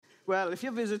well, if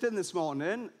you're visiting this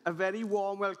morning, a very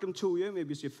warm welcome to you.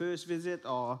 Maybe it's your first visit,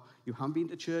 or you haven't been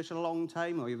to church in a long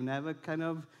time, or you've never kind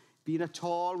of been at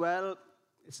all. Well,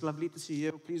 it's lovely to see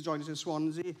you. Please join us in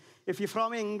Swansea. If you're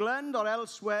from England or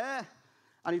elsewhere,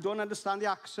 and you don't understand the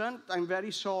accent, I'm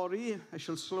very sorry. I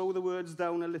shall slow the words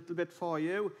down a little bit for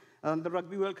you. The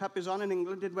Rugby World Cup is on, and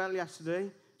England did well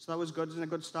yesterday, so that was good, and a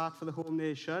good start for the home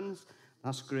nations.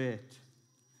 That's great.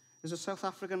 There's a South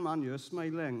African man here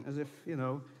smiling, as if, you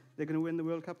know, they're going to win the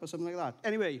World Cup or something like that.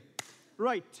 Anyway,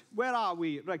 right, where are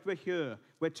we? Right, we're here.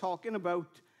 We're talking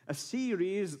about a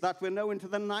series that we're now into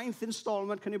the 9th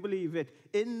installment, can you believe it?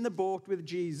 In the Boat with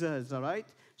Jesus, all right?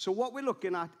 So what we're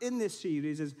looking at in this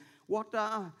series is what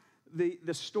are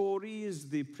the stories,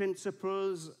 the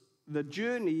principles, the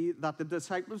journey that the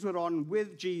disciples were on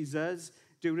with Jesus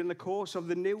during the course of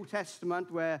the New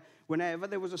Testament, where whenever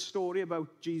there was a story about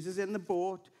Jesus in the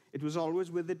boat, it was always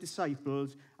with the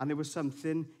disciples, and there was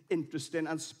something interesting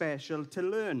and special to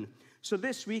learn. So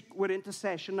this week, we're into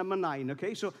session number 9,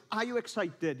 okay? So are you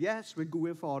excited? Yes, we're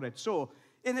going for it. So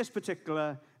in this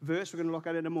particular verse, we're going to look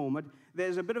at in a moment,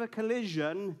 there's a bit of a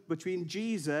collision between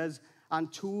Jesus and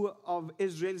two of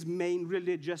Israel's main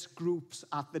religious groups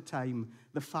at the time,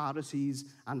 the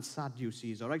Pharisees and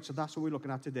Sadducees, all right? So that's what we're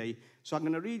looking at today. So I'm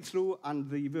going to read through, and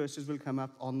the verses will come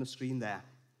up on the screen there.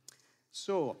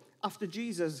 So, after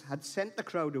Jesus had sent the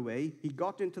crowd away, he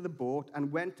got into the boat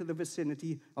and went to the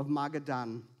vicinity of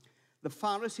Magadan. The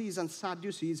Pharisees and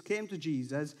Sadducees came to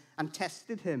Jesus and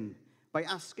tested him by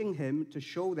asking him to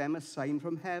show them a sign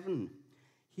from heaven.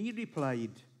 He replied,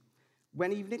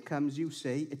 "When evening comes, you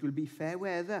say, it will be fair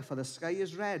weather, for the sky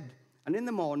is red. And in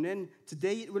the morning,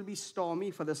 today it will be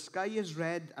stormy, for the sky is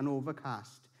red and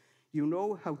overcast. You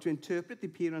know how to interpret the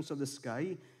appearance of the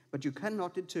sky, but you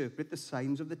cannot interpret the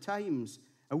signs of the times.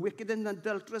 A wicked and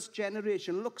adulterous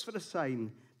generation looks for a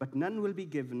sign, but none will be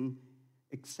given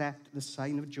except the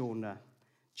sign of Jonah."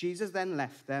 Jesus then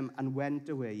left them and went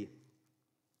away.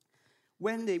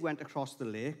 When they went across the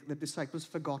lake, the disciples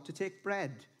forgot to take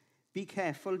bread. "Be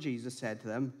careful," Jesus said to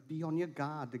them. "Be on your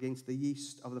guard against the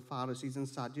yeast of the Pharisees and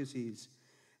Sadducees."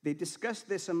 They discussed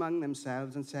this among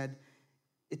themselves and said,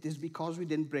 "It is because we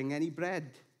didn't bring any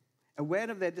bread." Aware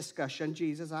of their discussion,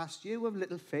 Jesus asked, "You of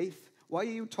little faith, why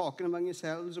are you talking among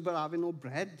yourselves about having no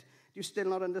bread? Do you still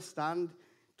not understand?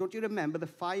 Don't you remember the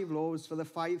 5 loaves for the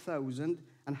 5,000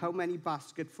 and how many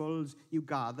basketfuls you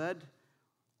gathered?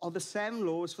 Or the 7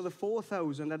 loaves for the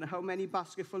 4,000 and how many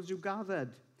basketfuls you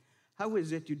gathered? How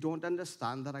is it you don't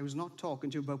understand that I was not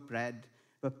talking to you about bread,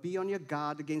 but be on your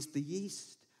guard against the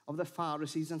yeast of the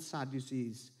Pharisees and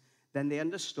Sadducees?" Then they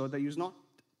understood that he was not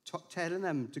telling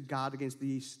them to guard against the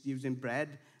yeast using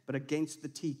bread, but against the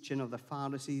teaching of the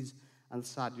Pharisees and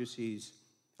Sadducees.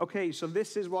 Okay, so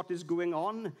this is what is going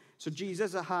on. So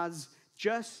Jesus has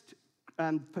just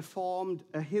performed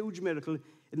a huge miracle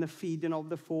in the feeding of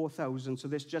the 4,000. So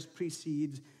this just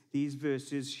precedes these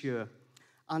verses here.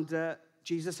 And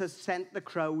Jesus has sent the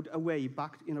crowd away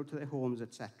back, to their homes,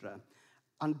 etc.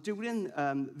 And during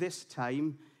this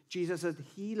time, Jesus had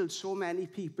healed so many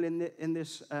people in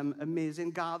this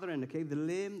amazing gathering, okay? The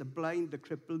lame, the blind, the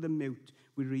crippled, the mute,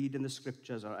 we read in the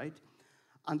scriptures, all right?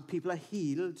 And people are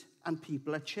healed and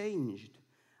people are changed.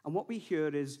 And what we hear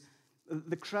is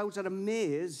the crowds are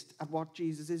amazed at what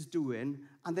Jesus is doing,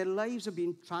 and their lives are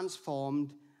being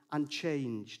transformed and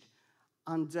changed.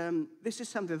 And this is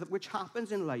something which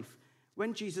happens in life.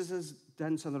 When Jesus has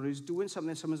done something, or is doing something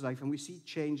in someone's life, and we see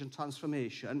change and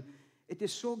transformation, it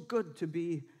is so good to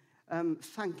be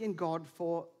thanking God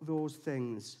for those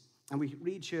things. And we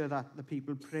read here that the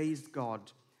people praised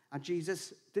God. And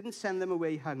Jesus didn't send them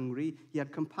away hungry. He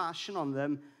had compassion on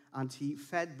them, and he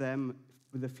fed them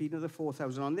with the feeding of the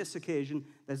 4,000. On this occasion,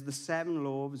 there's the 7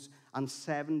 loaves and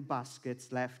 7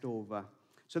 baskets left over.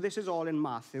 So this is all in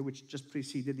Matthew, which just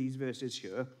preceded these verses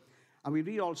here. And we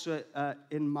read also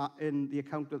in the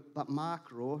account that Mark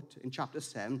wrote in chapter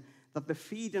 7 that the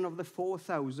feeding of the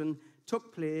 4,000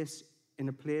 took place in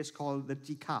a place called the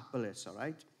Decapolis, all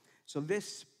right? So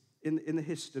this, in the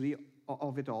history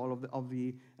of it all, of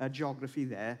the geography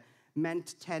there,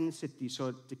 meant 10 cities.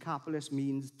 So Decapolis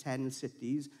means 10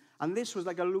 cities. And this was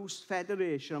like a loose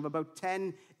federation of about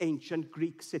 10 ancient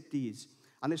Greek cities.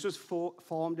 And this was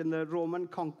formed in the Roman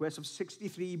conquest of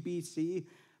 63 BC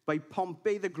by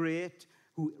Pompey the Great,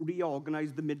 who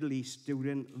reorganized the Middle East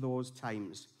during those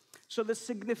times. So the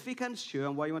significance here,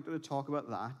 and why I wanted to talk about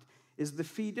that, is the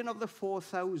feeding of the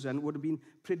 4,000 would have been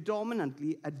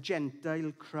predominantly a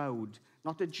Gentile crowd,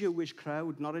 not a Jewish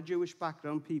crowd, not a Jewish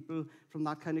background, people from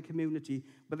that kind of community,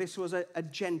 but this was a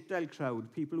Gentile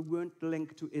crowd, people who weren't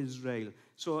linked to Israel.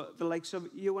 So the likes of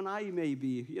you and I,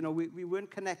 maybe, we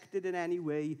weren't connected in any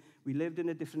way. We lived in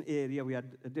a different area. We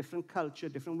had a different culture,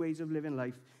 different ways of living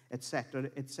life,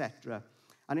 etc., etc.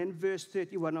 And in verse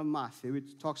 31 of Matthew,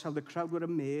 it talks how the crowd were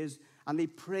amazed and they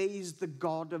praised the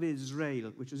God of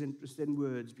Israel, which was interesting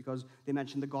words because they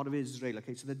mentioned the God of Israel.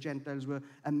 Okay, so the Gentiles were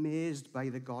amazed by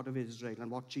the God of Israel and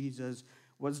what Jesus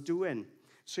was doing.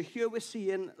 So here we're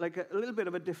seeing like a little bit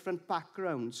of a different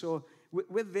background. So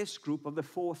with this group of the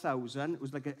 4,000, it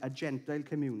was like a Gentile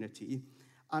community.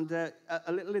 And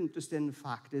a little interesting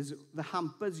fact is the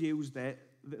hampers used there,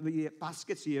 the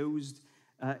baskets used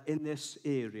in this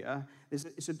area,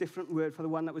 it's a different word for the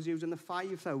one that was used in the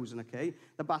 5,000, okay?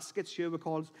 The baskets here were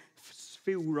called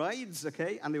spheroids,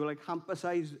 okay? And they were like hamper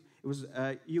size. It was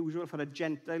usual for a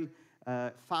Gentile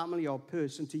family or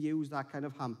person to use that kind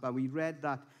of hamper. We read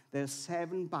that there's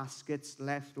 7 baskets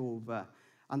left over.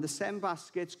 And the 7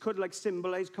 baskets could like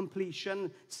symbolize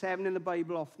completion. 7 in the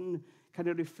Bible often kind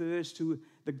of refers to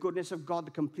the goodness of God,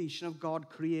 the completion of God,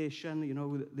 creation.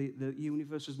 The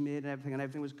universe was made and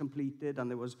everything was completed, and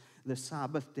there was the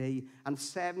Sabbath day. And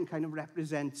 7 kind of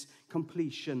represents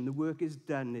completion. The work is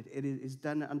done. It is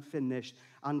done and finished.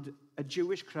 And a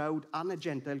Jewish crowd and a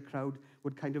Gentile crowd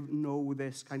would kind of know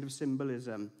this kind of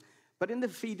symbolism. But in the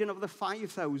feeding of the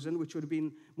 5,000, which would have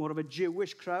been more of a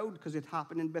Jewish crowd because it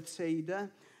happened in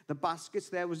Bethsaida, the baskets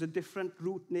there was a different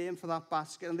root name for that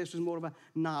basket, and this was more of a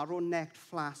narrow-necked,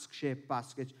 flask-shaped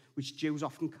basket, which Jews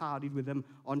often carried with them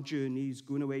on journeys,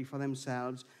 going away for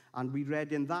themselves. And we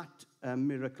read in that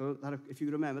miracle that, if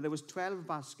you remember, there was 12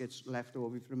 baskets left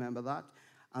over, if you remember that,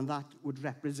 and that would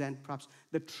represent perhaps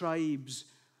the tribes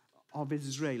of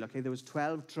Israel. Okay, there was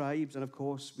 12 tribes, and of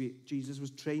course, Jesus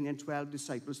was training 12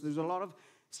 disciples. So there's a lot of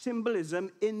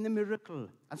symbolism in the miracle,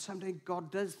 and sometimes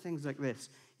God does things like this.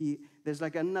 There's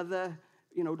like another,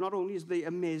 not only is the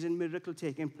amazing miracle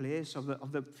taking place of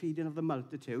the feeding of the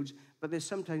multitudes, but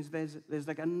there's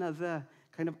like another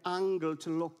kind of angle to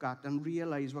look at and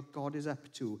realize what God is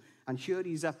up to. And here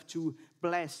he's up to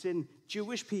blessing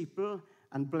Jewish people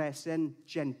and blessing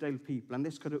Gentile people. And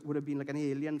this would have been like an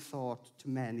alien thought to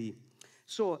many.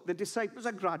 So the disciples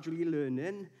are gradually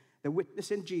learning. They're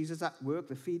witnessing Jesus at work,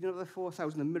 the feeding of the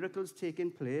 4,000, the miracles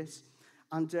taking place.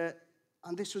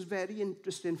 And this was very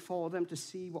interesting for them to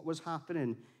see what was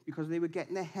happening because they were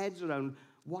getting their heads around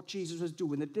what Jesus was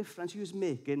doing, the difference he was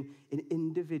making in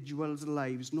individuals'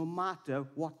 lives, no matter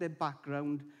what their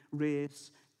background, race,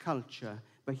 culture.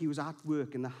 But he was at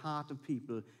work in the heart of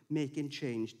people, making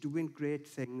change, doing great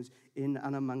things in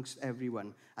and amongst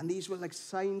everyone. And these were like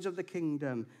signs of the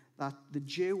kingdom that the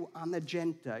Jew and the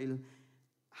Gentile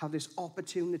have this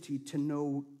opportunity to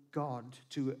know God,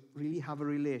 to really have a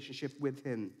relationship with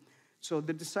him. So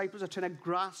the disciples are trying to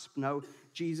grasp now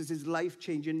Jesus'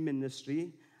 life-changing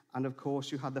ministry. And of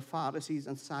course, you had the Pharisees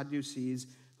and Sadducees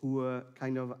who were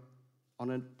kind of on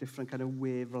a different kind of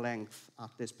wavelength at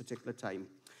this particular time.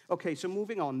 Okay, so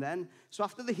moving on then. So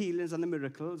after the healings and the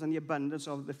miracles and the abundance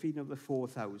of the feeding of the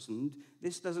 4,000,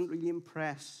 this doesn't really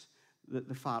impress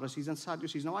the Pharisees and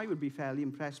Sadducees. Now, I would be fairly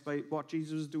impressed by what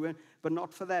Jesus was doing, but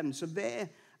not for them. So they're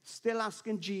still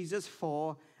asking Jesus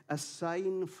for a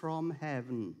sign from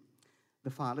heaven. The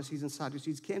Pharisees and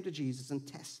Sadducees came to Jesus and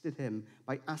tested him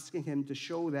by asking him to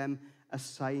show them a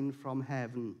sign from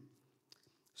heaven.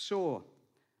 So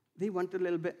they want a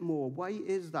little bit more. Why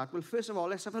is that? Well, first of all,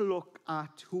 let's have a look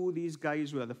at who these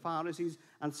guys were, the Pharisees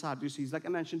and Sadducees. Like I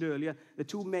mentioned earlier, the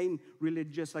 2 main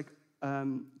religious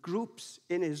groups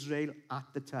in Israel at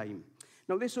the time.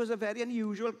 Now, this was a very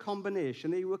unusual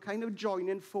combination. They were kind of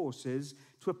joining forces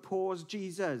to oppose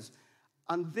Jesus.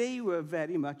 And they were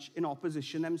very much in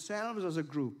opposition themselves as a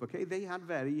group, okay? They had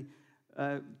very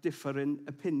different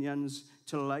opinions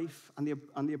to life and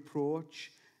the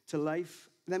approach to life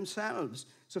themselves.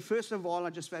 So first of all, I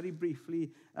just very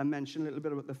briefly mention a little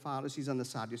bit about the Pharisees and the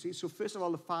Sadducees. So first of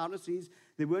all, the Pharisees,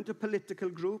 they weren't a political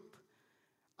group,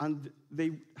 and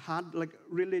they had like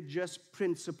religious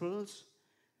principles,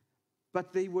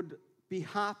 but they would be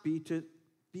happy to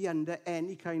be under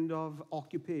any kind of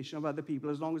occupation of other people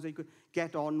as long as they could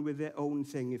get on with their own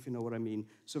thing, if you know what I mean.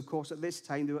 So, of course, at this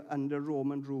time, they were under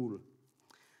Roman rule.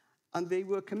 And they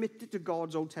were committed to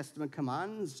God's Old Testament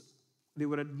commands. They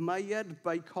were admired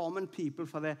by common people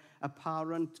for their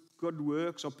apparent good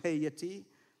works or piety.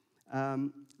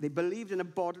 They believed in a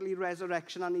bodily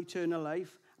resurrection and eternal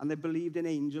life, and they believed in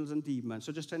angels and demons.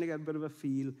 So just trying to get a bit of a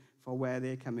feel for where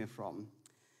they're coming from.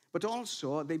 But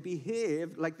also, they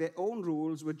behaved like their own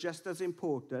rules were just as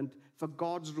important for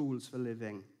God's rules for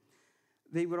living.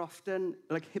 They were often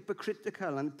like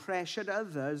hypocritical and pressured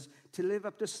others to live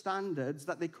up to standards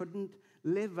that they couldn't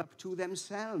live up to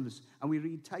themselves. And we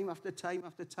read time after time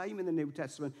after time in the New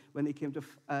Testament when they came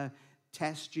to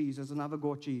test Jesus and have a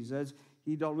go at Jesus,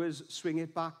 he'd always swing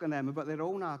it back on them about their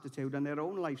own attitude and their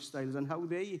own lifestyles and how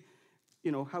they,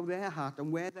 how their heart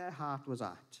and where their heart was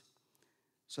at.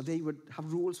 So they would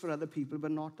have rules for other people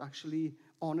but not actually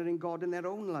honoring God in their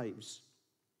own lives.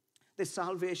 Their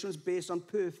salvation was based on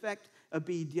perfect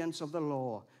obedience of the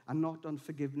law and not on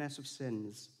forgiveness of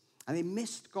sins. And they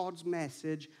missed God's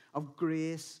message of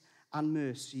grace and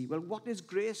mercy. Well, what is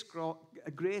grace?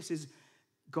 Grace is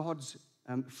God's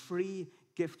free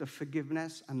gift of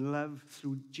forgiveness and love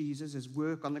through Jesus'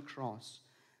 work on the cross.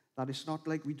 That it's not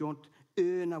like we don't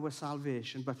earn our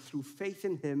salvation, but through faith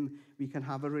in him, we can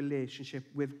have a relationship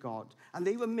with God. And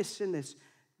they were missing this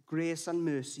grace and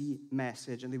mercy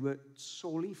message, and they were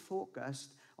solely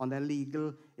focused on their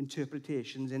legal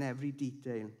interpretations in every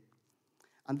detail.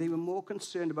 And they were more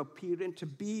concerned about appearing to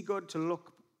be good, to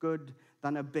look good,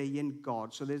 than obeying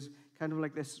God. So there's kind of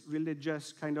like this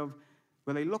religious kind of,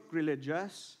 well, they look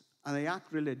religious and they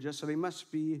act religious, so they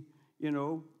must be,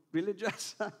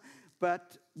 religious.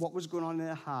 But what was going on in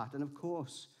their heart? And of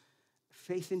course,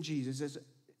 faith in Jesus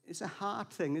is a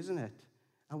heart thing, isn't it?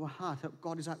 Our heart,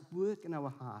 God is at work in our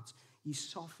hearts. He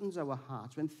softens our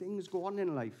hearts when things go on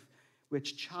in life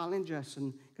which challenge us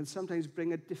and can sometimes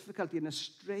bring a difficulty and a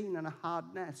strain and a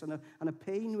hardness and a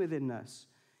pain within us.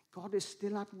 God is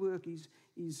still at work.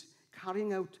 He's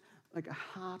carrying out like a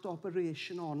heart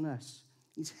operation on us.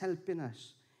 He's helping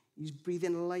us. He's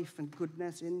breathing life and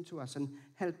goodness into us and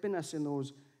helping us in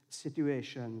those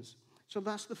situations. So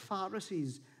that's the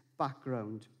Pharisees'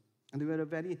 background. And they were a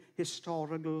very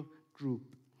historical group.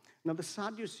 Now, the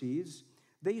Sadducees,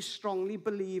 they strongly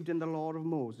believed in the law of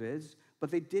Moses, but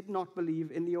they did not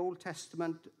believe in the Old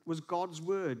Testament was God's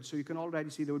word. So you can already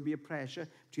see there would be a pressure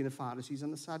between the Pharisees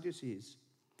and the Sadducees.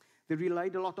 They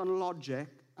relied a lot on logic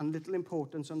and little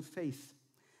importance on faith.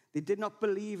 They did not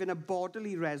believe in a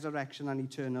bodily resurrection and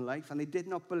eternal life, and they did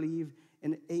not believe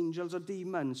in angels or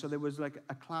demons. So there was like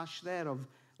a clash there of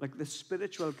like the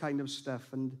spiritual kind of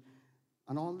stuff and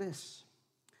all this.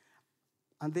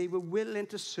 And they were willing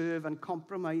to serve and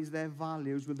compromise their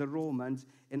values with the Romans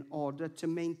in order to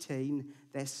maintain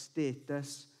their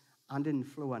status and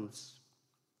influence.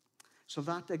 So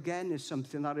that, again, is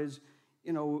something that is,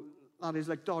 that is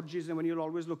like dodges, and when you're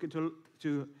always looking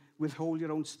to withhold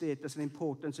your own status and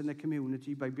importance in the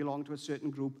community by belonging to a certain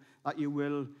group, that you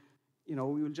will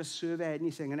just serve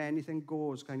anything and anything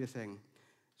goes kind of thing.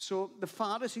 So the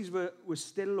Pharisees were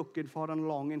still looking for and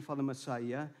longing for the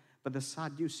Messiah, but the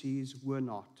Sadducees were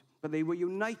not. But they were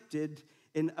united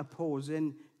in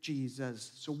opposing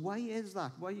Jesus. So why is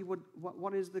that?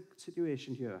 What is the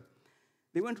situation here?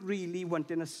 They weren't really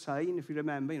wanting a sign, if you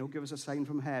remember, give us a sign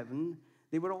from heaven.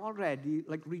 They were already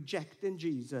like rejecting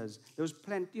Jesus. There was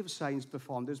plenty of signs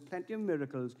performed. There was plenty of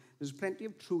miracles. There was plenty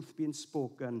of truth being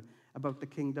spoken about the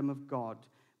kingdom of God.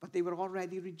 But they were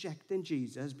already rejecting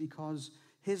Jesus because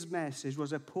his message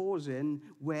was opposing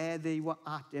where they were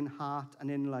at in heart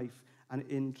and in life and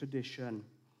in tradition.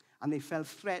 And they felt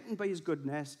threatened by his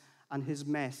goodness and his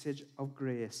message of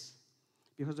grace.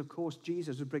 Because, of course,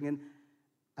 Jesus was bringing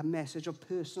a message of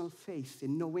personal faith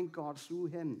in knowing God through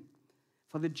him.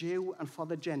 For the Jew and for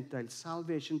the Gentile,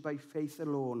 salvation by faith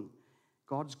alone,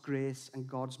 God's grace and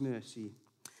God's mercy.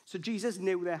 So Jesus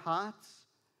knew their hearts.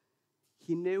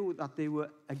 He knew that they were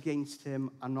against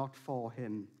him and not for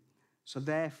him. So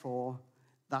therefore,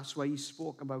 that's why he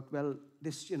spoke about, well,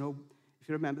 this, if you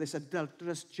remember, this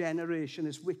adulterous generation,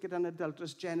 this wicked and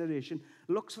adulterous generation,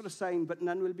 looks for a sign, but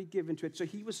none will be given to it. So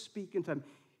he was speaking to them.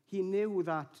 He knew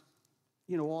that,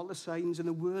 all the signs in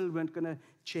the world weren't going to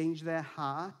change their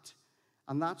heart.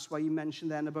 And that's why he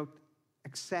mentioned then about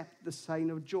accept the sign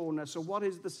of Jonah. So what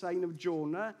is the sign of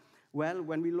Jonah? Well,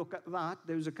 when we look at that,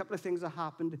 there's a couple of things that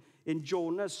happened in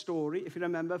Jonah's story. If you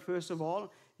remember, first of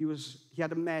all, he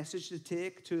had a message to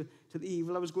take to the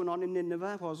evil that was going on in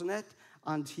Nineveh, wasn't it?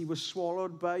 And he was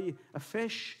swallowed by a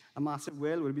fish, a massive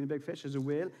whale, would have been a big fish as a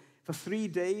whale, for 3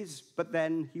 days, but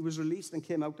then he was released and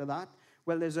came out of that.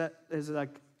 Well, there's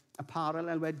like a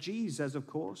parallel where Jesus, of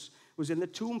course, was in the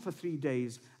tomb for 3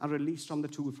 days and released from the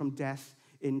tomb from death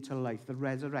into life, the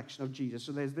resurrection of Jesus.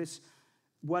 So there's this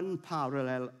one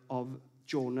parallel of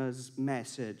Jonah's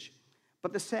message.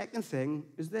 But the second thing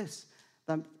is this,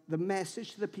 that the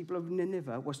message to the people of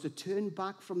Nineveh was to turn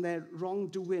back from their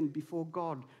wrongdoing before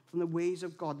God, from the ways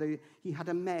of God. He had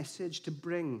a message to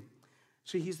bring.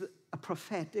 So he's a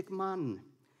prophetic man.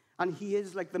 And he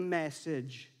is like the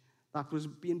message that was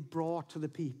being brought to the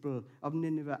people of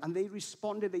Nineveh. And they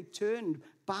responded, they turned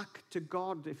back to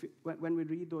God. When we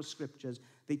read those scriptures,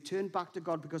 they turned back to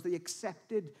God because they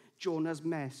accepted Jonah's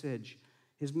message,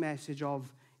 his message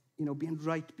of, being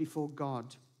right before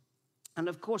God. And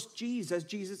of course,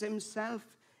 Jesus himself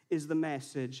is the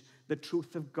message, the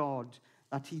truth of God,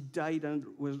 that he died and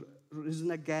was risen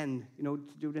again,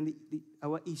 during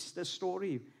our Easter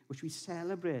story, which we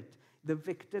celebrate, the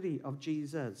victory of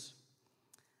Jesus.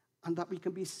 And that we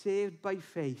can be saved by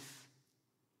faith,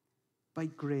 by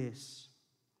grace.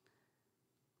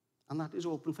 And that is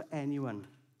open for anyone.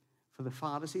 For the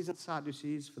Pharisees and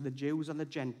Sadducees, for the Jews and the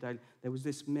Gentile, there was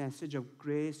this message of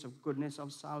grace, of goodness,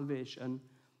 of salvation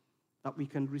that we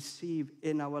can receive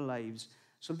in our lives.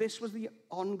 So this was the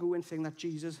ongoing thing that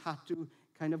Jesus had to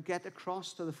kind of get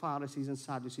across to the Pharisees and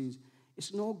Sadducees.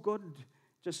 It's no good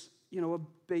just,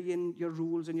 obeying your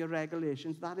rules and your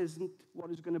regulations. That isn't what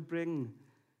is going to bring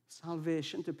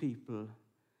salvation to people.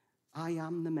 I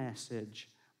am the message.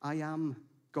 I am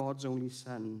God's only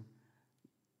Son.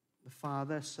 The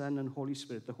Father, Son, and Holy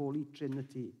Spirit, the Holy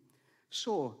Trinity.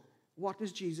 So, what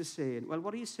is Jesus saying? Well,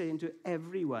 what he's saying to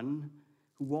everyone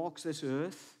who walks this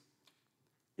earth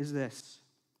is this.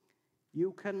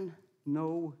 You can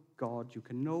know God, you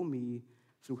can know me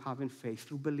through having faith,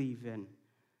 through believing.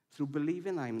 Through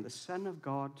believing I'm the Son of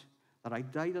God, that I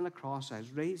died on the cross, I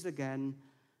was raised again,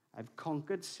 I've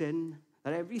conquered sin,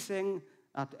 that everything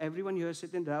that everyone here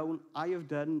sitting down, I have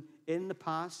done in the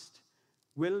past,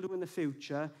 will do in the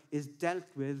future, is dealt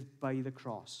with by the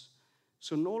cross.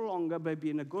 So no longer by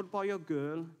being a good boy or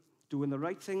girl, doing the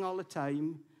right thing all the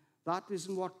time, that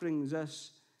isn't what brings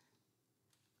us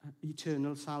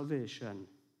eternal salvation.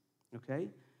 Okay?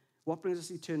 What brings us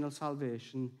eternal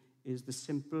salvation is the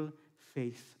simple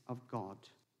faith of God.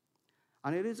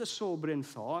 And it is a sobering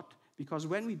thought, because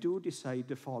when we do decide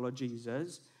to follow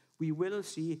Jesus, we will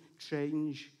see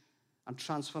change and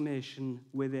transformation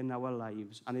within our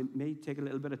lives. And it may take a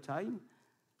little bit of time.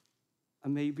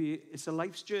 And maybe it's a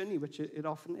life's journey, which it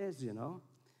often is,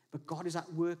 But God is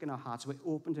at work in our hearts. We're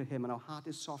open to him, and our heart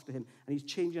is soft to him. And he's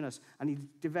changing us, and he's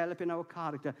developing our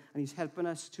character, and he's helping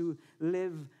us to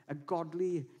live a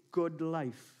godly, good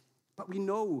life. But we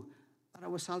know that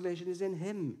our salvation is in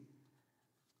him.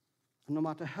 And no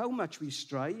matter how much we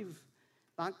strive,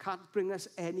 that can't bring us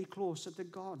any closer to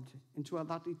God, into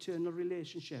that eternal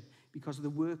relationship, because the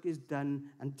work is done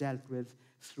and dealt with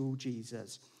through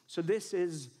Jesus. So this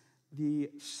is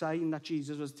the sign that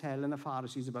Jesus was telling the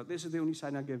Pharisees about. This is the only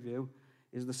sign I give you,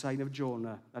 is the sign of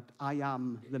Jonah, that I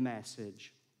am the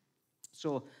message.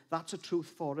 So that's a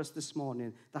truth for us this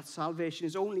morning, that salvation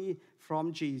is only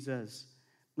from Jesus,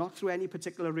 not through any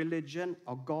particular religion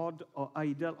or God or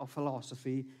idol or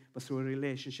philosophy, but through a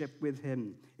relationship with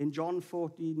him. In John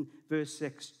 14, verse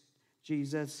 6,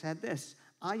 Jesus said this,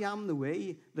 I am the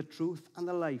way, the truth, and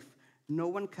the life. No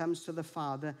one comes to the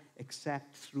Father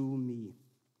except through me.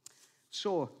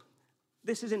 So,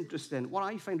 this is interesting. What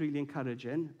I find really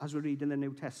encouraging as we read in the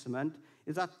New Testament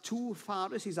is that 2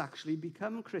 Pharisees actually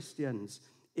become Christians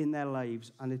in their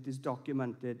lives, and it is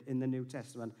documented in the New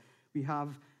Testament. We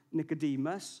have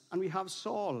Nicodemus and we have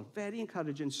Saul. Very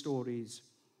encouraging stories.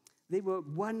 They were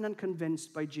won and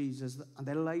convinced by Jesus, and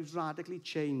their lives radically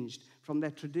changed from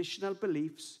their traditional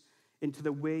beliefs into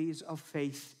the ways of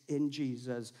faith in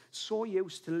Jesus. So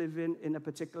used to living in a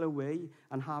particular way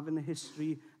and having the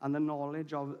history and the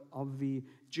knowledge of the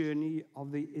journey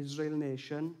of the Israel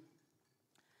nation,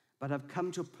 but have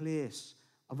come to a place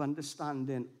of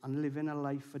understanding and living a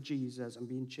life for Jesus and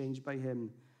being changed by him.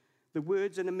 The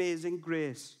words in Amazing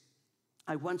Grace,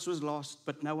 I once was lost,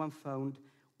 but now I'm found,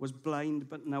 was blind,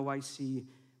 but now I see.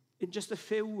 In just a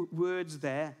few words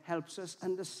there helps us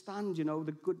understand,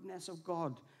 the goodness of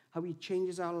God, how he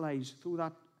changes our lives through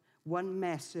that one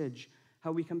message,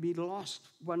 how we can be lost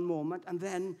one moment and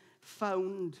then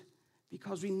found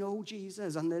because we know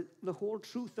Jesus, and the whole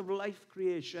truth of life,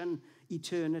 creation,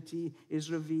 eternity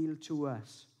is revealed to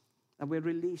us. And we're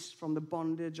released from the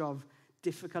bondage of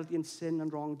difficulty and sin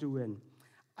and wrongdoing.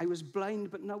 I was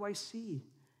blind, but now I see.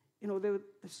 There's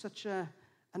such an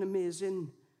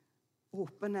amazing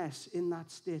openness in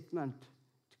that statement.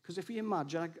 Because if you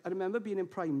imagine, I remember being in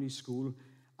primary school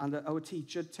and our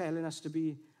teacher telling us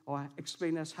or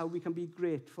explaining us how we can be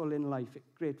grateful in life,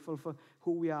 grateful for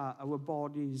who we are, our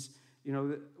bodies,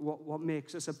 what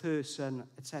makes us a person,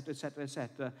 etc., etc.,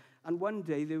 etc. And one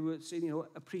day they were saying,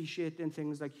 appreciating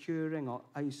things like hearing or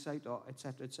eyesight or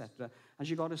etc., etc. And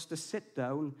she got us to sit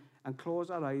down and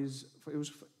close our eyes.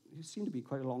 It seemed to be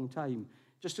quite a long time,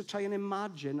 just to try and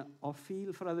imagine or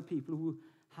feel for other people who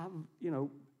have,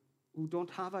 who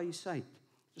don't have eyesight.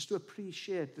 just to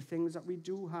appreciate the things that we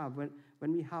do have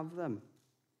when we have them.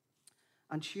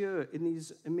 And here, in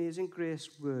these amazing grace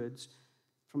words,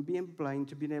 from being blind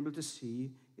to being able to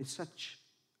see, is such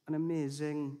an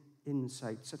amazing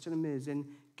insight, such an amazing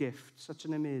gift, such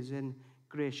an amazing,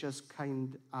 gracious,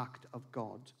 kind act of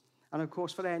God. And of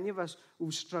course, for any of us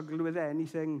who've struggled with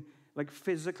anything like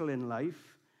physical in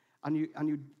life, and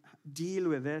you deal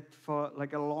with it for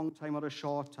like a long time or a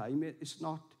short time, it's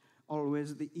not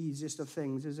always the easiest of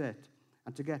things, is it?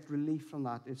 And to get relief from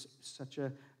that is such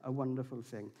a wonderful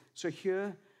thing. So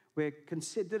here we're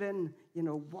considering,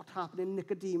 what happened in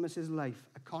Nicodemus' life,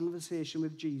 a conversation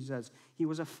with Jesus. He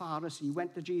was a Pharisee. He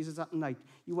went to Jesus at night.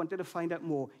 He wanted to find out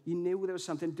more. He knew there was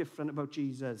something different about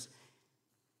Jesus.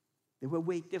 They were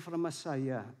waiting for a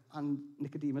Messiah, and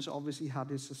Nicodemus obviously had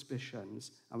his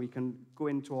suspicions, and we can go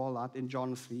into all that in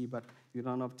John 3, but we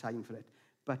don't have time for it.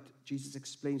 But Jesus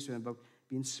explains to him about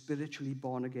being spiritually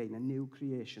born again, a new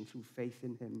creation through faith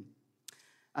in him.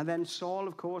 And then Saul,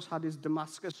 of course, had his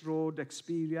Damascus Road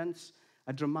experience,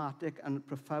 a dramatic and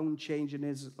profound change in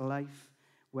his life,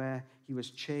 where he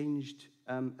was changed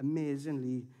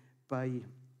amazingly by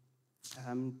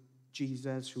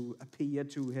Jesus, who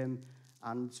appeared to him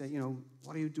and said,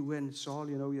 what are you doing, Saul?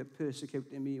 You're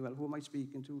persecuting me. Well, who am I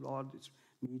speaking to, Lord? It's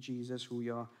me, Jesus, who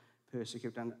you're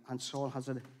persecuting. And Saul has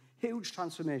a huge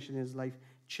transformation in his life,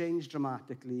 changed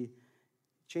dramatically,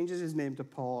 changes his name to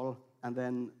Paul, and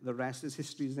then the rest is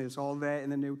history. It's all there in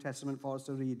the New Testament for us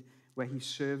to read, where he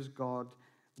serves God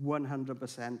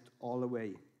 100% all the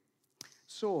way.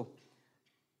 So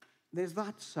there's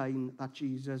that sign that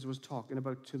Jesus was talking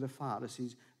about to the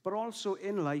Pharisees. But also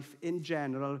in life, in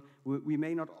general, we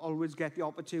may not always get the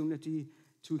opportunity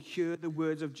to hear the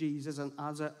words of Jesus. And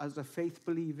as a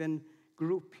faith-believing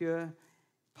group here,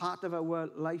 part of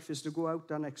our life is to go out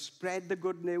and spread the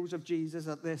good news of Jesus,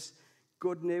 that this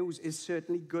good news is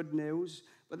certainly good news.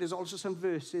 But there's also some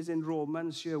verses in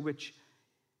Romans here which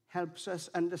helps us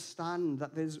understand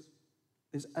that there's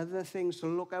other things to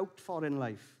look out for in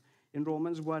life. In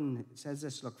Romans 1, it says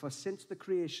this, look, for since the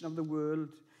creation of the world,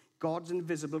 God's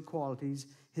invisible qualities,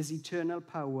 his eternal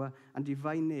power and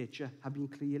divine nature have been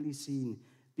clearly seen,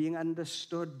 being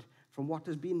understood from what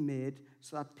has been made,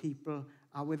 so that people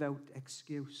are without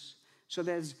excuse. So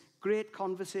there's great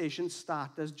conversation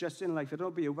starters just in life. I don't know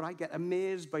about you, but I get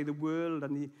amazed by the world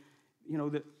and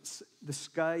the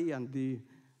sky and the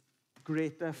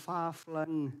greater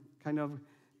far-flung kind of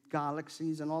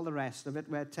galaxies and all the rest of it,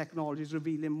 where technology is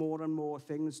revealing more and more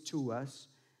things to us.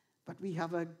 But we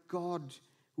have a God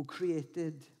who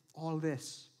created all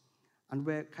this, and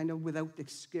we're kind of without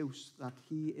excuse that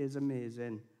he is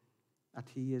amazing, that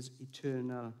he is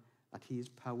eternal, that he is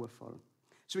powerful.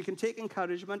 So we can take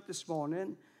encouragement this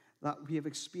morning that we have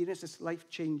experienced this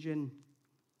life-changing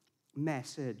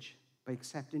message by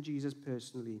accepting Jesus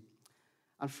personally.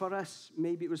 And for us,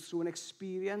 maybe it was through an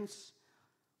experience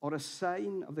or a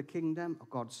sign of the kingdom, or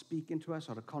God speaking to us,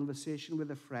 or a conversation with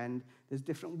a friend. There's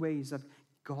different ways that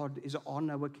God is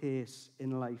on our case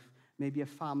in life. Maybe a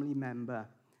family member,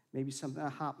 maybe something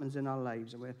that happens in our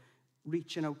lives, and we're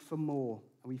reaching out for more,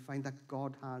 and we find that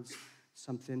God has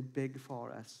something big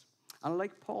for us. And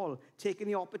like Paul, taking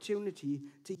the opportunity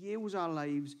to use our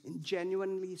lives in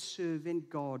genuinely serving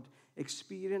God,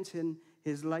 experiencing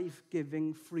his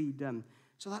life-giving freedom.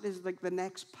 So that is like the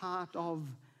next part of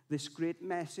this great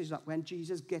message, that when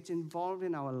Jesus gets involved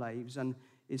in our lives and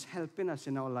is helping us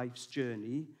in our life's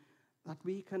journey, that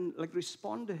we can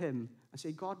respond to him and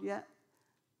say, God, yeah,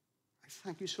 I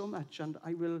thank you so much, and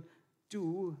I will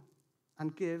do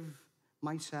and give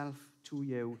myself to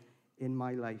you in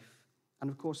my life. And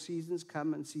of course, seasons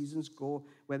come and seasons go,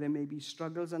 where there may be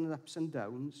struggles and ups and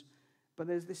downs, but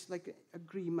there's this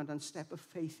agreement and step of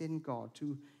faith in God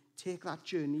to take that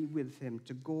journey with him,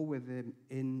 to go with him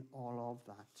in all of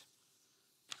that.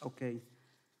 Okay,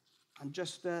 and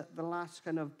just the last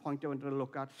kind of point I wanted to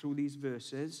look at through these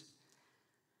verses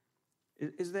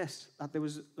is this, that there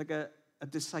was a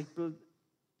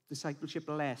discipleship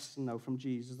lesson now from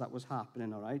Jesus that was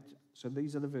happening, all right? So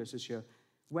these are the verses here.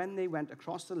 When they went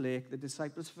across the lake, the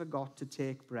disciples forgot to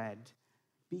take bread.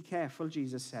 Be careful,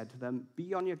 Jesus said to them.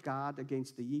 Be on your guard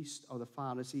against the yeast of the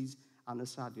Pharisees and the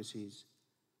Sadducees.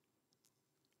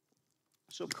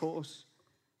 So, of course,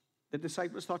 the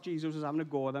disciples thought Jesus was having a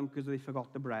go at them because they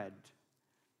forgot the bread.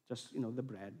 Just, the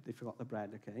bread. They forgot the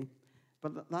bread, okay?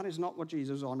 But that is not what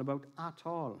Jesus is on about at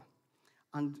all.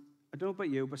 And I don't know about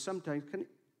you, but sometimes, do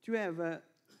you ever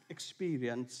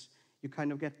experience you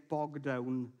kind of get bogged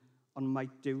down on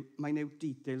minute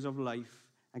details of life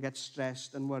and get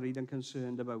stressed and worried and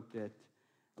concerned about it?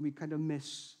 And we kind of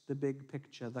miss the big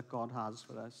picture that God has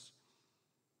for us.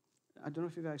 I don't know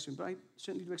if you guys do, but I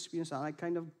certainly do experience that. I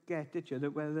kind of get it here,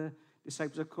 that where the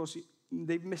disciples, of course,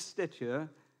 they've missed it here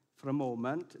for a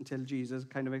moment until Jesus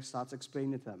kind of starts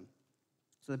explaining to them.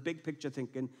 So the big picture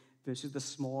thinking versus the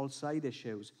small side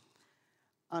issues.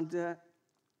 And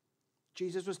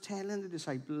Jesus was telling the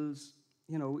disciples,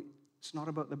 it's not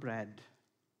about the bread.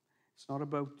 It's not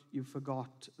about you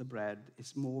forgot the bread.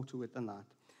 It's more to it than that.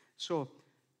 So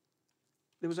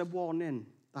there was a warning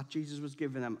that Jesus was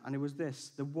giving them, and it was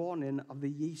this, the warning of the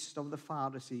yeast of the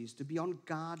Pharisees, to be on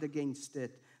guard against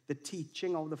it. The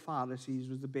teaching of the Pharisees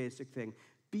was the basic thing.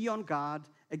 Be on guard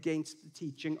against the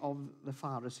teaching of the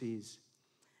Pharisees.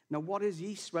 Now, what is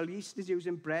yeast? Well, yeast is used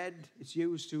in bread. It's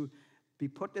used to be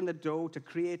put in the dough to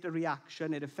create a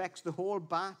reaction. It affects the whole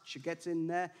batch. It gets in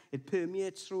there. It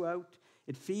permeates throughout.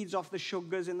 It feeds off the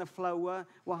sugars in the flour.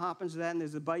 What happens then?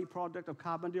 There's the byproduct of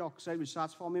carbon dioxide, which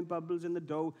starts forming bubbles in the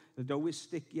dough. The dough is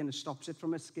sticky and it stops it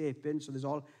from escaping. So there's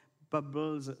all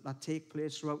bubbles that take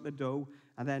place throughout the dough,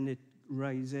 and then it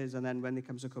rises. And then when it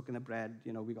comes to cooking the bread,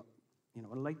 we got,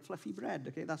 a light, fluffy bread.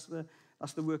 Okay, that's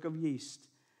the work of yeast.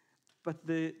 But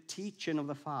the teaching of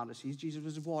the Pharisees, Jesus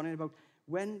was warning about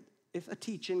if a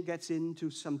teaching gets into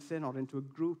something or into a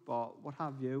group or what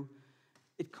have you,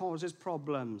 it causes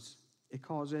problems. It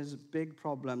causes big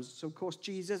problems. So, of course,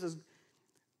 Jesus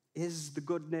is the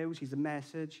good news. He's the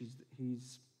message.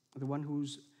 He's the one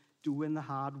who's doing the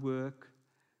hard work,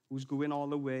 who's going all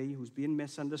the way, who's being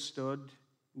misunderstood,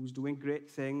 who's doing great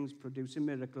things, producing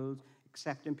miracles,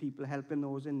 accepting people, helping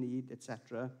those in need,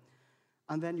 etc.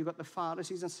 And then you've got the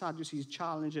Pharisees and Sadducees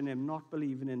challenging him, not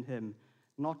believing in him,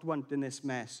 not wanting this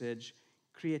message,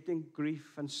 creating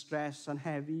grief and stress and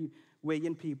heavy,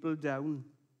 weighing people down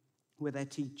with their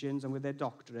teachings and with their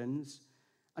doctrines.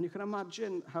 And you can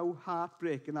imagine how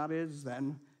heartbreaking that is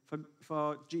then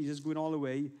for Jesus going all the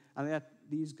way, and yet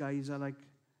these guys are like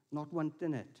not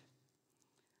wanting it.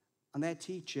 And their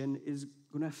teaching is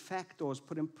going to affect those,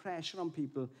 putting pressure on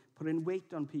people, putting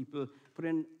weight on people,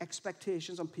 putting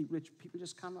expectations on people which people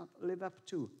just cannot live up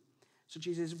to. So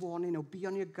Jesus is warning, be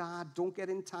on your guard. Don't get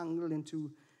entangled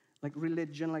into like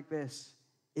religion like this,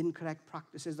 incorrect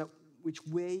practices which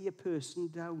weigh a person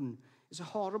down. It's a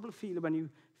horrible feeling when you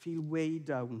feel weighed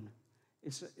down.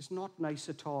 It's not nice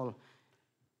at all.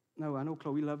 Now, I know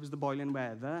Chloe loves the boiling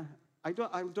weather. I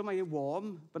don't mind it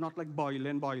warm, but not like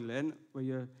boiling, where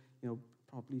you're,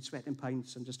 probably sweating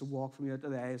pints, and just to walk from here to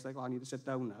there, it's like, I need to sit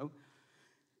down now.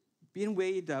 Being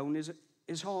weighed down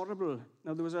is horrible.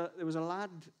 Now, there was a lad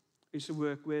I used to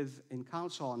work with in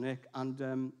Calsonic,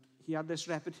 and he had this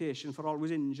reputation for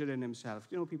always injuring himself.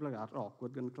 People like that,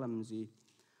 awkward and clumsy.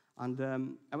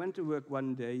 And I went to work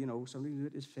one day, somebody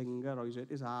hurt his finger or he's hurt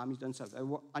his arm, he's done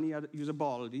something. And he was a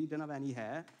baldy, he didn't have any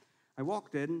hair. I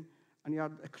walked in, and he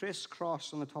had a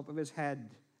crisscross on the top of his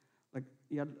head. Like,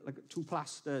 he had like 2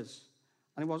 plasters.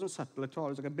 And it wasn't subtle at all.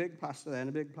 It was like a big plaster there and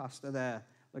a big plaster there,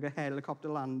 like a helicopter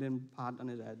landing pad on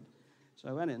his head. So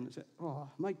I went in and said,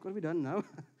 Mike, what have we done now?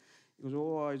 He goes, it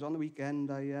was on the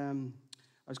weekend. I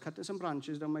was cutting some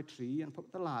branches down my tree and put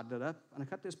the ladder up, and I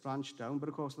cut this branch down, but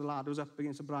of course the ladder was up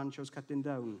against the branch I was cutting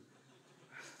down.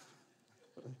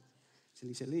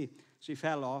 Silly. So he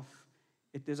fell off,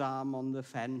 hit his arm on the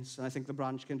fence, and I think the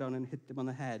branch came down and hit him on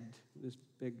the head. This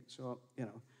big,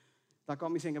 that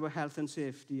got me thinking about health and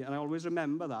safety, and I always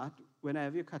remember that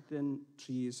whenever you're cutting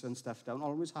trees and stuff down,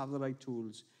 always have the right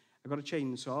tools. I got a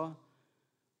chainsaw,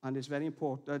 and it's very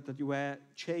important that you wear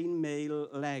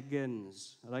chainmail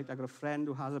leggings. Right? I got a friend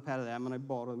who has a pair of them, and I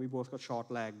borrowed them. We both got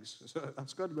short legs, so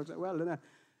that's good. It looks like, well, isn't it?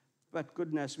 But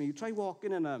goodness me, you try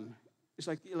walking in them. It's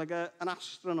like an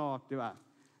astronaut, do that.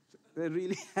 They're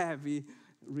really heavy,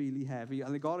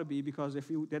 and they got to be, because if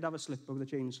you did have a slip of the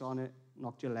chainsaw and it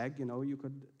knocked your leg, you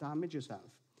could damage yourself.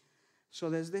 So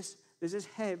there's this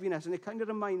heaviness, and it kind of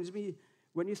reminds me,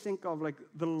 when you think of like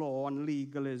the law and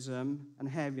legalism and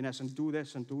heaviness and do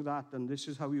this and do that, and this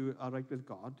is how you are right with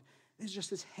God, there's just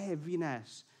this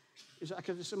heaviness. I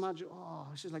can just imagine,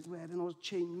 this is like wearing those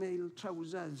chainmail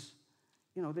trousers.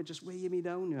 They're just weighing me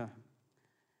down here.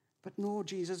 But no,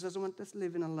 Jesus doesn't want us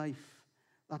living a life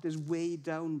that is weighed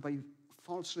down by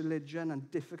false religion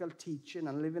and difficult teaching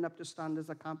and living up to standards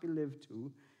that can't be lived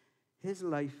to. His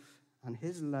life and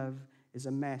his love is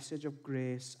a message of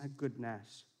grace and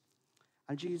goodness.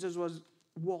 And Jesus was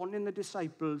warning the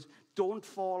disciples, don't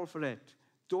fall for it.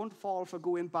 Don't fall for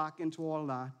going back into all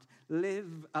that.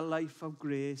 Live a life of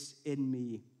grace in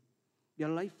me. Your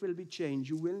life will be changed.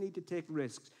 You will need to take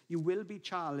risks. You will be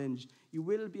challenged. You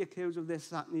will be accused of this,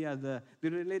 that, and the other. The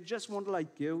religious won't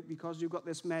like you because you've got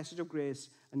this message of grace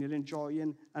and you're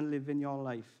enjoying and living your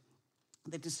life.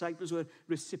 The disciples were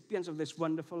recipients of this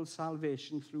wonderful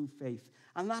salvation through faith.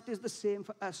 And that is the same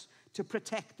for us, to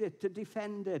protect it, to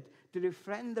defend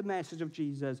the message of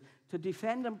Jesus, to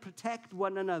defend and protect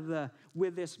one another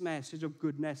with this message of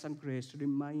goodness and grace, to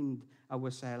remind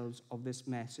ourselves of this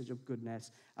message of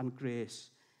goodness and grace.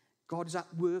 God is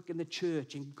at work in the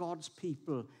church, in God's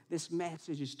people. This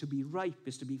message is to be ripe,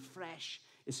 is to be fresh,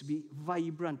 is to be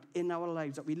vibrant in our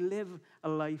lives, that we live a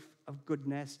life of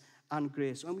goodness and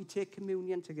grace. When we take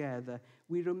communion together,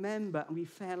 we remember and we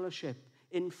fellowship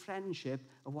in friendship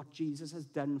of what Jesus has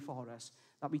done for us,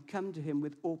 that we come to him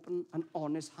with open and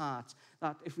honest hearts,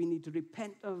 that if we need to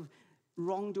repent of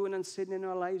wrongdoing and sin in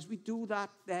our lives, we do that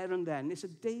there and then. It's a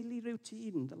daily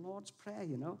routine, the Lord's Prayer,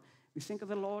 We think of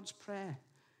the Lord's Prayer.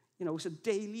 It's a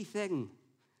daily thing.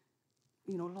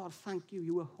 Lord, thank you.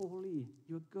 You are holy.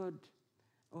 You are good.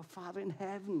 Our Father in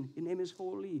heaven, your name is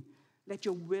holy. Let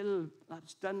your will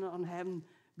that's done on heaven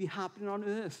be happening on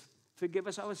earth. Forgive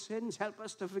us our sins. Help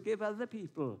us to forgive other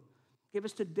people. Give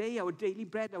us today our daily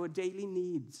bread, our daily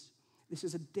needs. This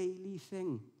is a daily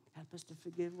thing. Help us to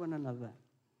forgive one another.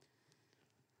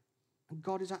 And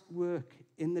God is at work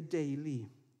in the daily,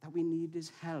 that we need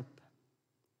his help.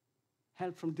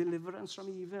 Help from deliverance from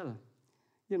evil.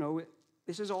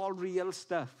 This is all real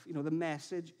stuff. The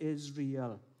message is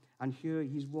real. And here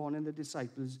he's warning the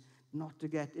disciples not to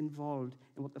get involved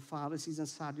in what the Pharisees and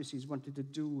Sadducees wanted to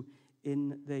do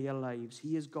in their lives.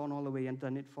 He has gone all the way and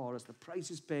done it for us. The price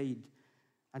is paid.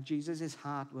 And Jesus'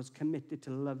 heart was committed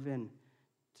to loving,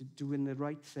 to doing the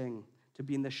right thing, to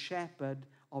being the shepherd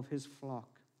of his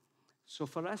flock. So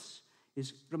for us,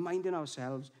 is reminding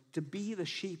ourselves to be the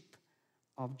sheep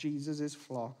of Jesus'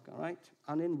 flock, all right?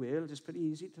 And in Wales, it's pretty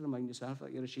easy to remind yourself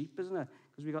that you're a sheep, isn't it?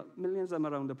 Because we've got millions of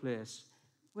them around the place.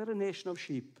 We're a nation of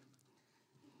sheep.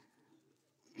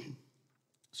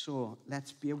 So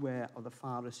let's be aware of the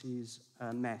Pharisees'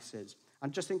 message.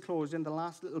 And just in closing, the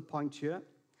last little point here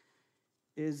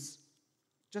is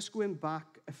just going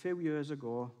back a few years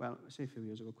ago. Well, I say a few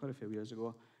years ago, quite a few years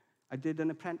ago. I did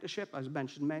an apprenticeship, as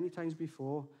mentioned many times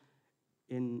before,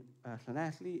 in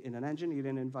Llanelli, in an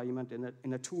engineering environment,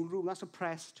 in a tool room. That's a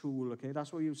press tool, okay?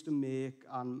 That's what we used to make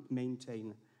and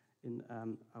maintain in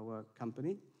our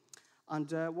company. And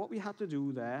what we had to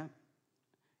do there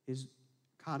is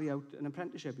carry out an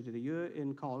apprenticeship. We did a year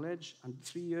in college and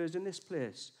 3 years in this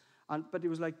place. But it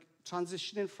was like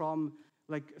transitioning from,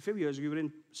 like a few years ago, you were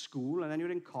in school and then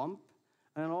you're in comp,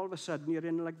 and then all of a sudden you're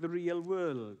in like the real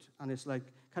world. And it's like,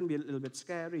 can be a little bit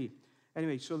scary.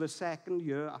 Anyway, so the second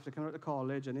year after coming out of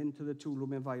college and into the tool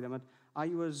room environment, I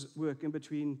was working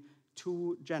between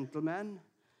two gentlemen.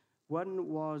 One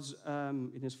was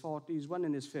in his 40s, one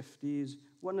in his 50s,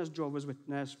 one as Jehovah's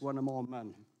Witness, one a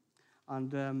Mormon.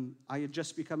 And I had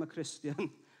just become a Christian,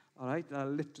 all right? I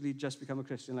literally just become a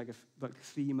Christian like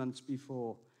 3 months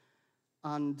before.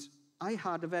 And I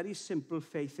had a very simple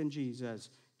faith in Jesus.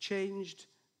 Changed,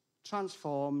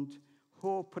 transformed,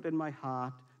 hope put in my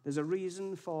heart. There's a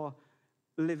reason for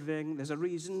living. There's a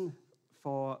reason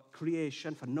for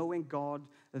creation, for knowing God,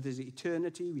 that there's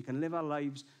eternity. We can live our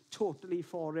lives totally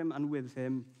for him and with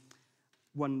him.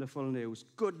 Wonderful news.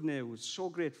 Good news. So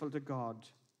grateful to God.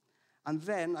 And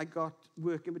then I got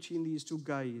working between these two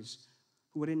guys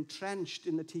who were entrenched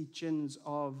in the teachings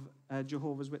of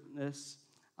Jehovah's Witness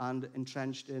and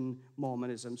entrenched in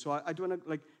Mormonism. So I don't want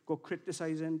to go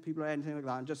criticizing people or anything like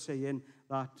that. I'm just saying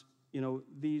that,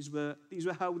 these were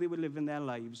how they were living their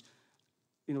lives.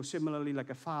 Similarly, like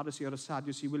a Pharisee or a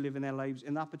Sadducee will live in their lives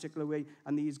in that particular way,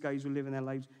 and these guys will live in their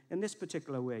lives in this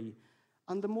particular way.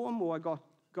 And the more and more I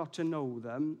got to know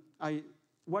them,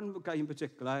 one guy in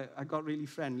particular I got really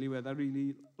friendly with. I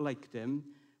really liked him.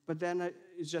 But then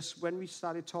it's just when we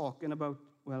started talking about,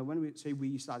 well, when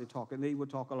we started talking, they would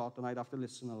talk a lot and I'd have to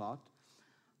listen a lot.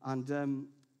 And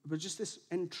it was just this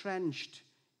entrenched,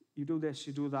 you do this,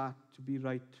 you do that to be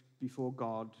right before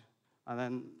God. And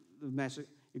then the message,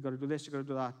 you've got to do this, you've got to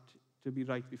do that to be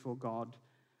right before God.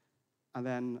 And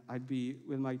then I'd be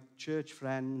with my church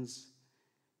friends,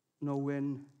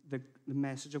 knowing the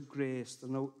message of grace,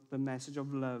 the message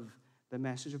of love, the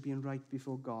message of being right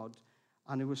before God.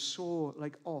 And it was so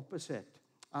opposite.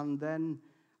 And then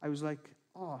I was like,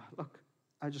 oh, look,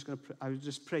 I was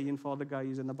just praying for the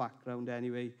guys in the background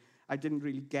anyway. I didn't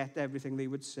really get everything they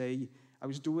would say. I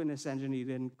was doing this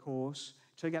engineering course,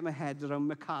 trying to get my head around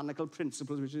mechanical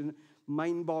principles, which is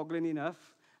mind-boggling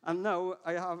enough. And now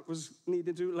was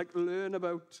needing to learn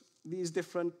about these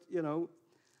different,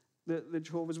 the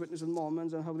Jehovah's Witnesses and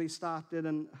Mormons and how they started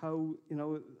and how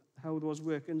those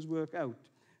workings work out.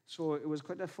 So it was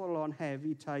quite a full-on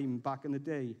heavy time back in the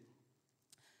day.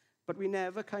 But we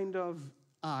never kind of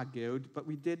argued, but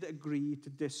we did agree to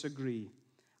disagree.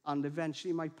 And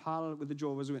eventually my pal with the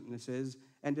Jehovah's Witnesses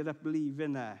ended up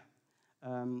leaving there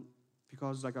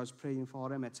because I was praying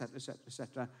for him, etc., etc.,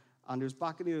 etc. And it was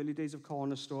back in the early days of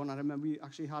Cornerstone. I remember we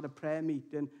actually had a prayer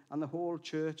meeting, and the whole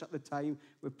church at the time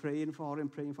were praying for him,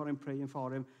 praying for him, praying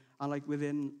for him. And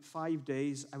within 5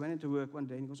 days, I went into work one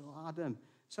day, and he goes, "Oh, Adam,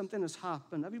 something has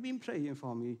happened. Have you been praying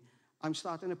for me? I'm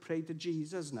starting to pray to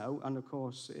Jesus now." And of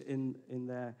course, in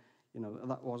there,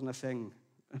 that wasn't a thing,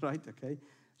 right? Okay,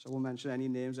 so I won't mention any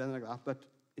names, anything like that, but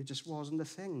it just wasn't a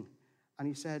thing. And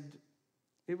he said,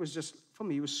 it was just, for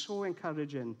me, it was so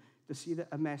encouraging to see that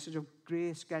a message of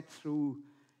grace get through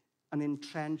an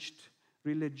entrenched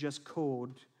religious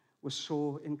code was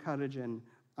so encouraging.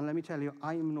 And let me tell you,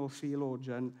 I'm no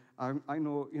theologian. I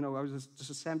know, I was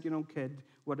just a 17-year-old kid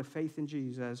who had a faith in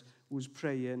Jesus, who was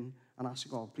praying and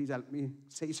asking God, please help me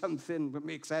say something that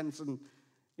makes sense and,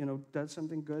 does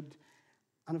something good.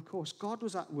 And of course, God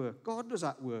was at work. God was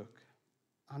at work.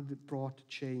 And it brought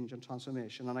change and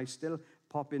transformation. And I still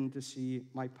pop in to see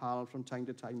my pal from time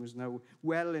to time, who's now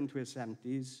well into his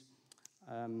 70s.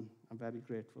 I'm very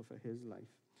grateful for his life.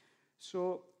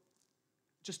 So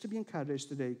just to be encouraged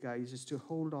today, guys, is to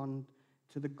hold on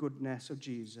to the goodness of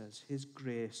Jesus, his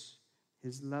grace,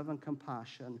 his love and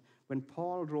compassion. When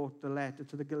Paul wrote the letter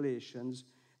to the Galatians,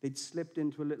 they'd slipped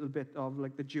into a little bit of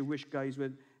the Jewish guys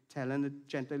were telling the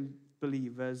Gentile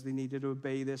believers they needed to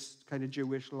obey this kind of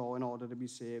Jewish law in order to be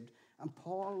saved. And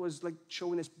Paul was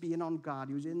showing this being on guard.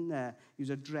 He was in there. He was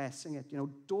addressing it.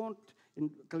 In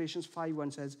Galatians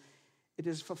 5:1 says, "It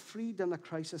is for freedom that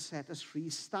Christ has set us free.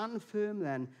 Stand firm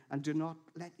then, and do not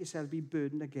let yourself be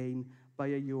burdened again by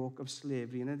a yoke of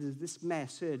slavery." And it is this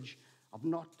message of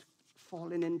not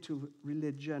falling into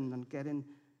religion and getting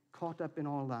caught up in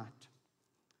all that,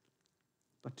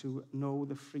 but to know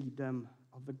the freedom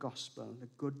of the gospel, the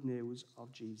good news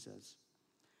of Jesus.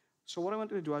 So what I want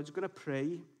to do, I'm going to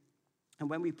pray. And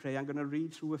when we pray, I'm going to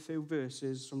read through a few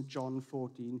verses from John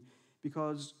 14,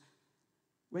 because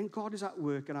when God is at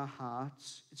work in our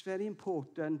hearts, it's very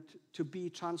important to be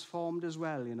transformed as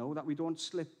well, that we don't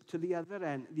slip to the other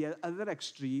end. The other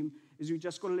extreme is we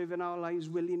just go living our lives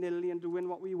willy-nilly and doing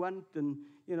what we want. And,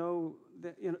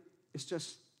 it's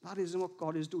just, that isn't what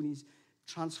God is doing. He's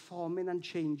transforming and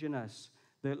changing us.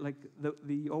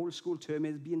 The old school term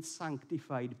is being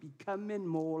sanctified, becoming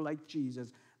more like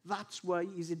Jesus. That's why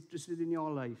he's interested in your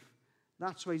life.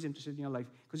 That's why he's interested in your life,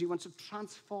 because he wants to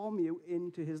transform you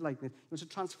into his likeness. He wants to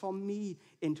transform me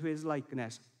into his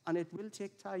likeness, and it will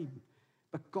take time.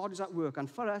 But God is at work, and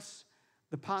for us,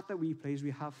 the part that we play is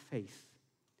we have faith.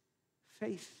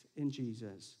 Faith in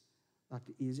Jesus, that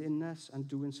he is in us and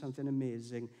doing something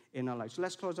amazing in our lives. So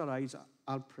let's close our eyes.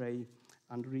 I'll pray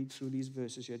and read through these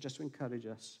verses here just to encourage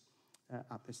us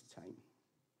at this time.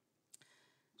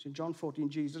 So in John 14,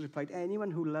 Jesus replied,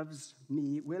 "Anyone who loves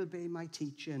me will obey my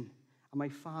teaching, and my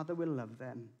Father will love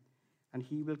them, and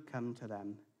he will come to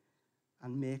them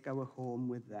and make our home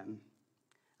with them.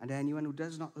 And anyone who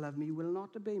does not love me will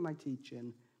not obey my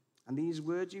teaching. And these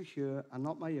words you hear are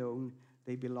not my own.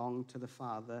 They belong to the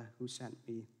Father who sent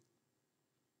me."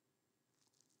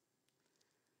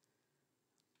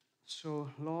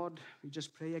 So, Lord, we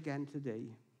just pray again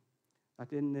today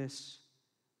that in this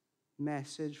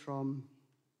message from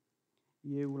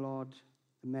you, Lord,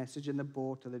 the message in the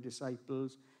boat to the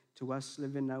disciples, to us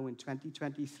living now in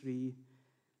 2023,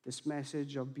 this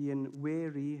message of being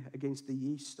wary against the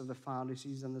yeast of the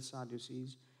Pharisees and the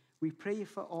Sadducees, we pray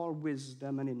for all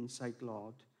wisdom and insight,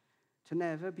 Lord, to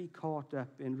never be caught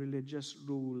up in religious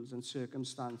rules and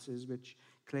circumstances which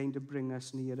claim to bring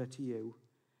us nearer to you.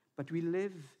 But we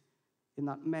live in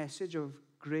that message of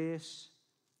grace,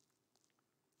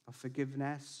 of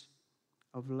forgiveness,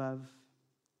 of love.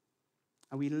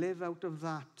 And we live out of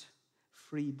that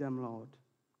freedom, Lord.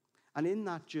 And in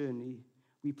that journey,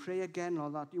 we pray again,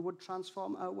 Lord, that you would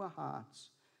transform our hearts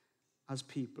as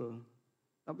people,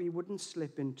 that we wouldn't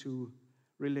slip into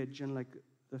religion like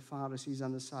the Pharisees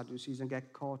and the Sadducees and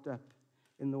get caught up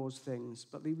in those things,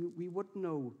 but we would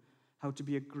know how to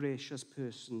be a gracious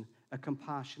person, a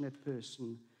compassionate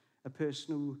person, a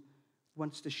person who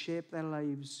wants to shape their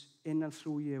lives in and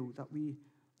through you, that we,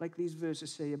 like these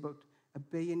verses say about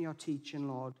obeying your teaching,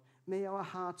 Lord, may our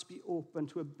hearts be open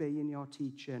to obeying your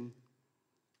teaching.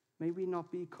 May we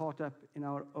not be caught up in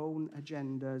our own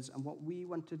agendas and what we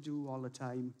want to do all the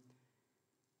time,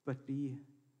 but be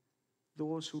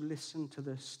those who listen to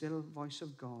the still voice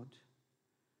of God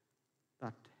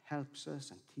that helps us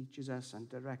and teaches us and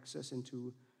directs us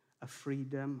into a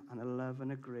freedom and a love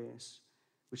and a grace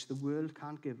which the world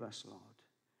can't give us, Lord.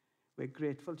 We're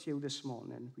grateful to you this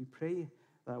morning. We pray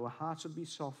that our hearts would be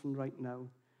softened right now.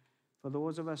 For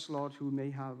those of us, Lord, who may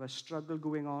have a struggle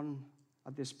going on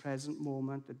at this present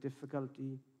moment, a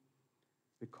difficulty,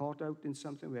 we're caught out in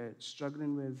something, we're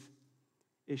struggling with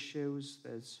issues,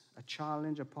 there's a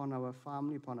challenge upon our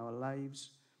family, upon our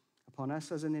lives, upon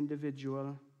us as an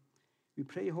individual. We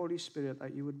pray, Holy Spirit,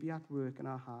 that you would be at work in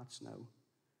our hearts now,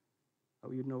 that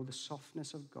we would know the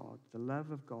softness of God, the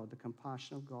love of God, the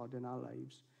compassion of God in our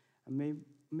lives. And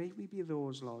may we be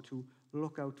those, Lord, who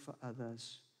look out for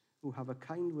others, who have a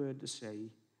kind word to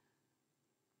say,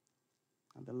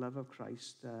 and the love of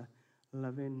Christ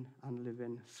loving and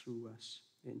living through us.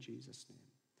 In Jesus' name,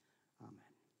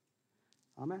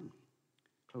 amen. Amen.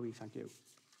 Chloe, thank you.